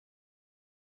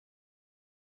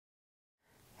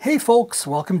Hey folks,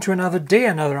 welcome to another day,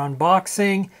 another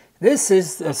unboxing. This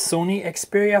is the Sony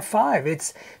Xperia 5.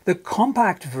 It's the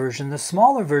compact version, the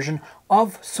smaller version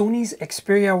of Sony's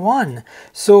Xperia 1.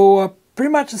 So pretty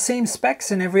much the same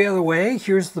specs in every other way.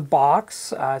 Here's the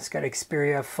box. It's got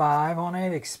Xperia 5 on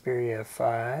it, Xperia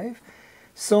 5.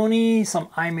 Sony, some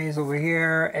iMays over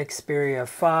here, Xperia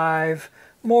 5.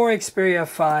 More Xperia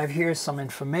 5. Here's some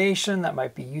information that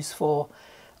might be useful.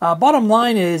 Bottom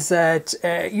line is that,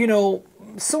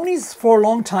 Sony's for a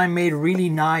long time made really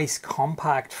nice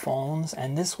compact phones,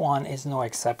 and this one is no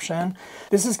exception.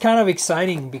 This is kind of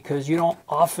exciting because you don't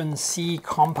often see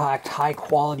compact,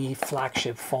 high-quality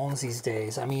flagship phones these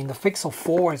days. I mean, the Pixel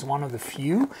 4 is one of the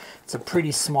few. It's a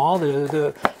pretty small,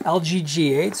 the LG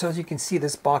G8, so as you can see,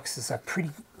 this box is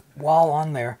pretty well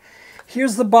on there.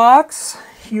 Here's the box.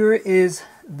 Here is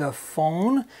the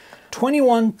phone.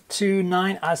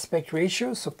 21:9 aspect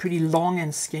ratio, so pretty long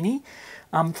and skinny.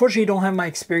 Unfortunately, I don't have my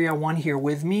Xperia 1 here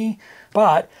with me,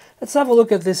 but let's have a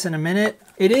look at this in a minute.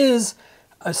 It is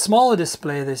a smaller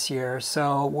display this year,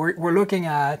 so we're looking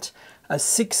at a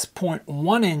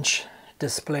 6.1-inch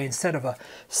display instead of a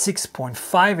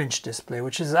 6.5-inch display,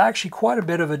 which is actually quite a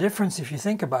bit of a difference if you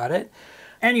think about it.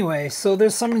 Anyway, so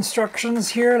there's some instructions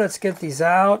here. Let's get these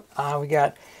out. We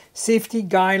got safety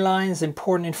guidelines,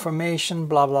 important information,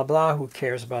 blah, blah, blah. Who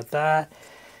cares about that?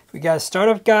 We got a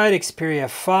startup guide, Xperia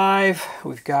 5.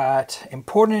 We've got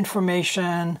important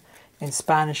information in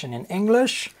Spanish and in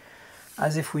English,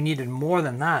 as if we needed more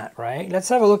than that, right? Let's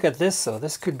have a look at this, though.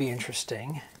 This could be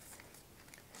interesting.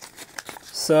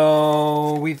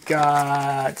 So we've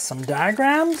got some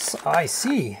diagrams. I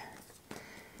see.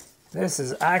 This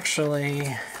is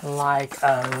actually like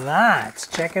that.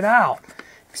 Check it out.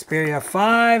 Xperia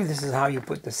 5, this is how you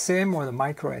put the SIM or the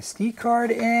micro SD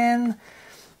card in.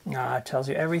 It tells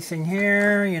you everything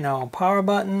here, power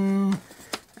button,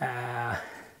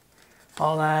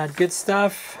 all that good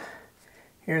stuff.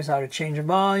 Here's how to change the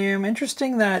volume.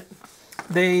 Interesting that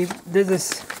they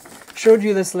showed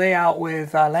you this layout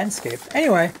with landscape.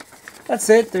 Anyway, that's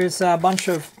it. There's a bunch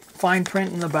of fine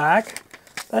print in the back.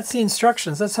 That's the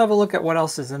instructions. Let's have a look at what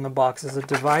else is in the box. There's a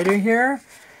divider here,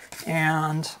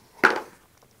 and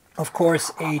of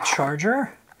course a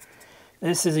charger.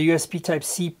 This is a USB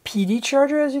Type-C PD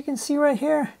charger, as you can see right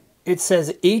here. It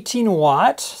says 18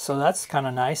 watt, so that's kind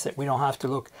of nice that we don't have to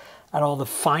look at all the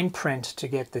fine print to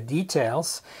get the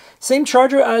details. Same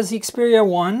charger as the Xperia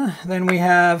 1. Then we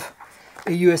have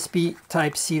a USB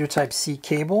Type-C to Type-C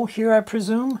cable here, I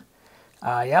presume.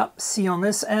 Yeah, C on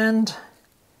this end,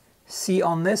 C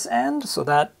on this end, so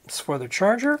that's for the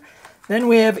charger. Then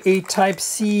we have a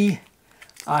Type-C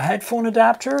headphone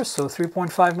adapter, so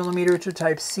 3.5 millimeter to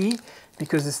Type-C,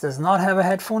 because this does not have a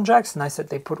headphone jack. It's nice that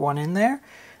they put one in there.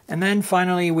 And then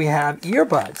finally we have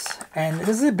earbuds, and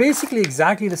this is basically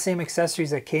exactly the same accessories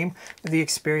that came with the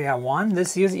Xperia 1.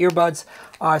 These earbuds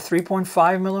are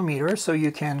 3.5 millimeter, so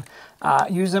you can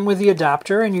use them with the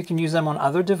adapter, and you can use them on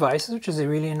other devices, which is a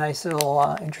really nice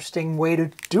little interesting way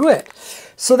to do it.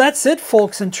 So that's it,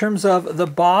 folks, in terms of the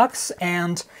box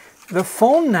and the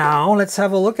phone. Now let's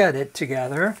have a look at it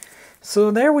together.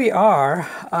 So there we are.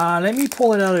 Let me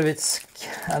pull it out of its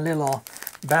little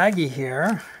baggie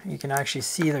here. You can actually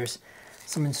see there's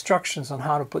some instructions on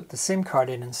how to put the SIM card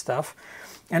in and stuff.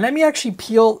 And let me actually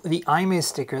peel the iMac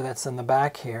sticker that's in the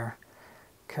back here,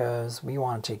 because we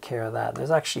want to take care of that.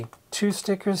 There's actually two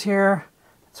stickers here.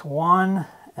 It's one,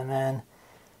 and then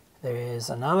there is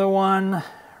another one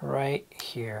right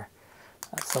here.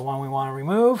 That's the one we want to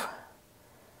remove.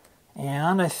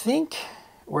 And I think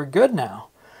we're good now.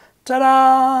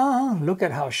 Ta-da! Look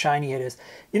at how shiny it is.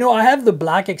 I have the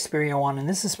black Xperia 1, and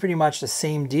this is pretty much the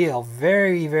same deal.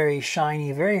 Very, very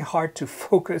shiny, very hard to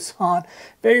focus on,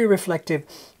 very reflective.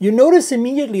 You notice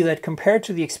immediately that compared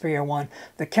to the Xperia 1,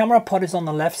 the camera pod is on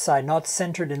the left side, not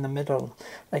centered in the middle,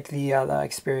 like the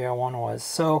Xperia 1 was.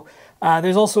 So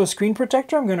there's also a screen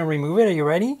protector. I'm going to remove it. Are you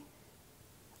ready?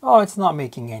 Oh, it's not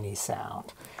making any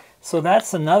sound. So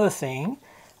that's another thing.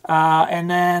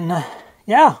 And then,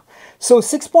 yeah. So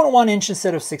 6.1 inch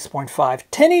instead of 6.5,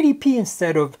 1080p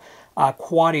instead of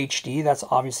Quad HD. That's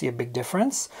obviously a big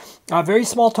difference. Very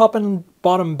small top and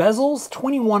bottom bezels,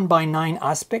 21:9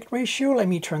 aspect ratio. Let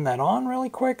me turn that on really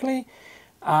quickly,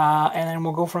 and then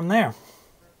we'll go from there.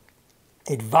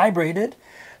 It vibrated.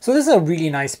 So this is a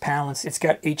really nice panel. It's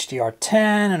got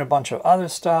HDR10 and a bunch of other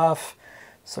stuff.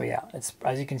 So yeah,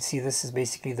 as you can see, this is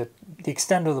basically the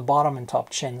extent of the bottom and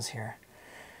top chins here.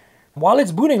 While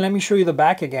it's booting, let me show you the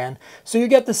back again. So you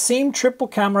get the same triple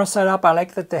camera setup. I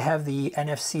like that they have the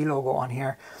NFC logo on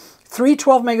here. Three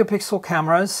 12 megapixel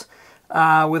cameras.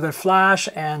 with a flash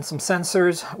and some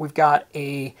sensors. We've got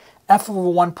a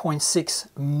f/1.6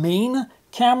 main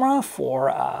camera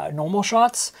for normal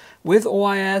shots with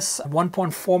OIS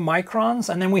 1.4 microns,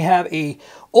 and then we have a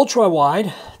ultra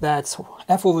wide that's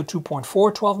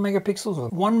f/2.4 12 megapixels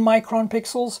with 1 micron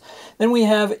pixels. Then we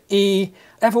have a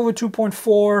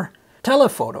f/2.4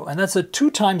 telephoto, and that's a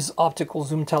 2x optical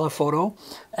zoom telephoto,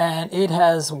 and it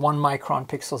has 1 micron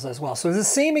pixels as well. So it's the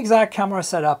same exact camera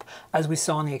setup as we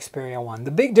saw on the Xperia 1.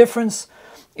 The big difference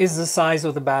is the size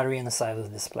of the battery and the size of the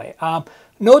display.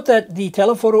 Note that the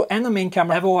telephoto and the main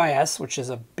camera have OIS, which is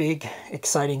a big,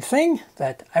 exciting thing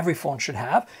that every phone should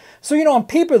have. So, you know, on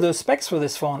paper, the specs for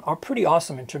this phone are pretty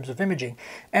awesome in terms of imaging.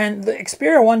 And the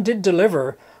Xperia 1 did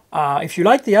deliver. If you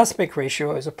like the aspect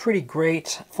ratio, it's a pretty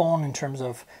great phone in terms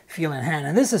of feel in hand.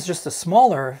 And this is just a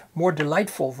smaller, more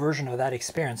delightful version of that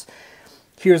experience.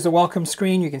 Here's the welcome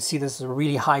screen. You can see this is a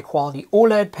really high quality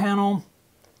OLED panel.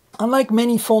 Unlike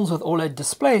many phones with OLED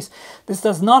displays, this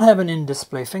does not have an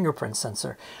in-display fingerprint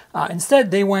sensor.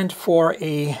 Instead, they went for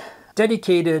a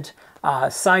dedicated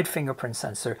side fingerprint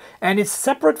sensor, and it's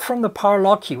separate from the power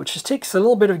lock key, which just takes a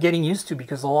little bit of getting used to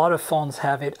because a lot of phones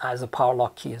have it as a power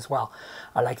lock key as well.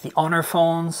 Like the Honor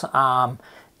phones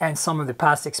and some of the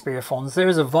past Xperia phones.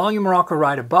 There's a volume rocker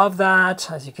right above that,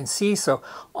 as you can see. So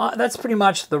that's pretty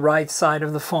much the right side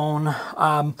of the phone.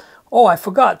 Oh, I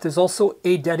forgot, there's also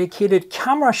a dedicated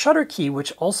camera shutter key,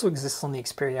 which also exists on the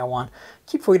Xperia 1.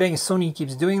 Keep forgetting Sony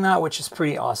keeps doing that, which is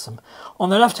pretty awesome. On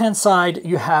the left-hand side,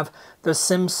 you have the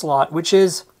SIM slot, which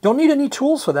is, don't need any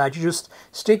tools for that. You just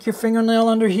stick your fingernail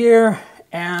under here,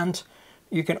 and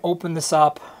you can open this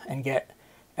up and get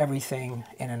everything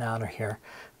in and out of here.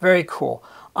 Very cool.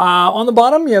 On the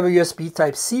bottom, you have a USB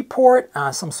Type-C port,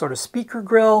 some sort of speaker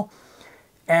grill,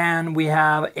 and we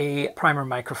have a primer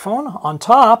microphone. On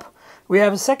top, we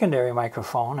have a secondary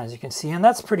microphone, as you can see, and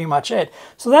that's pretty much it.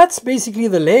 So that's basically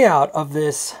the layout of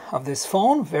this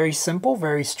phone. Very simple,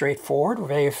 very straightforward,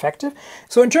 very effective.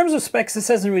 So in terms of specs, this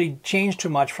hasn't really changed too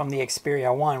much from the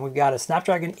Xperia 1. We've got a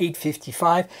Snapdragon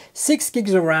 855, 6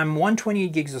 gigs of RAM,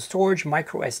 128 gigs of storage,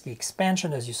 micro SD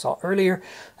expansion, as you saw earlier.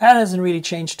 That hasn't really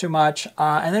changed too much.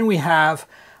 And then we have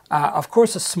of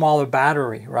course, a smaller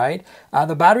battery, right?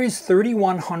 The battery is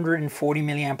 3,140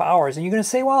 milliamp hours. And you're going to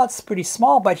say, well, it's pretty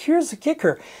small, but here's the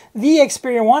kicker. The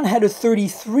Xperia 1 had a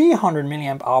 3,300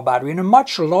 milliamp hour battery and a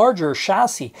much larger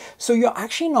chassis. So you're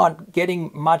actually not getting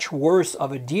much worse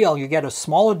of a deal. You get a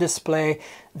smaller display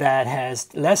that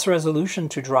has less resolution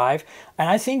to drive. And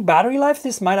I think battery life,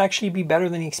 this might actually be better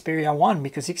than the Xperia 1,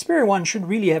 because the Xperia 1 should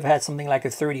really have had something like a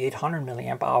 3,800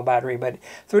 milliamp hour battery, but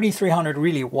 3,300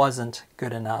 really wasn't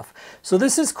good enough. So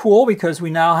this is cool because we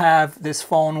now have this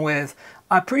phone with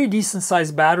a pretty decent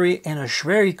sized battery in a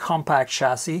very compact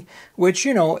chassis, which,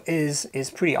 you know, is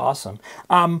pretty awesome.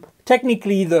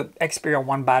 Technically, the Xperia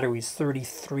 1 battery is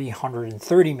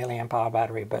 3,330 milliamp hour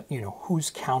battery, but, you know,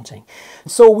 who's counting?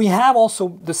 So we have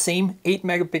also the same 8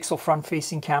 megapixel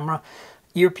front-facing camera.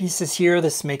 Earpieces here.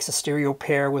 This makes a stereo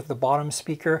pair with the bottom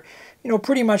speaker. You know,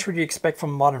 pretty much what you expect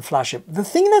from a modern flagship. The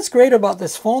thing that's great about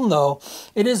this phone, though,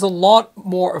 it is a lot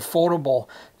more affordable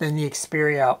than the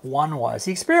Xperia 1 was.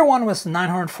 The Xperia 1 was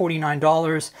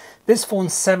 $949. This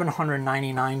phone's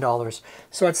 $799.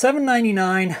 So at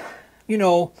 $799, you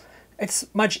know,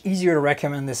 it's much easier to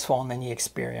recommend this phone than the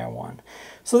Xperia 1.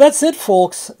 So that's it,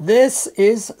 folks. This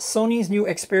is Sony's new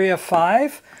Xperia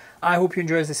 5. I hope you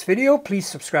enjoyed this video. Please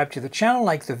subscribe to the channel,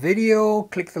 like the video,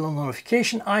 click the little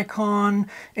notification icon,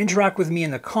 interact with me in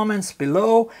the comments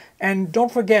below, and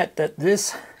don't forget that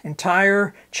this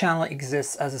entire channel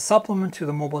exists as a supplement to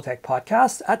the Mobile Tech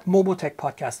Podcast at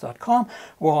mobiletechpodcast.com.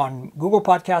 We're on Google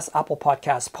Podcasts, Apple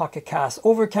Podcasts, Pocket Casts,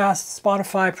 Overcast,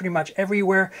 Spotify, pretty much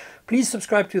everywhere. Please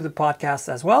subscribe to the podcast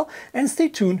as well, and stay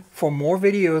tuned for more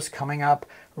videos coming up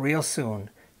real soon.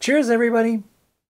 Cheers, everybody.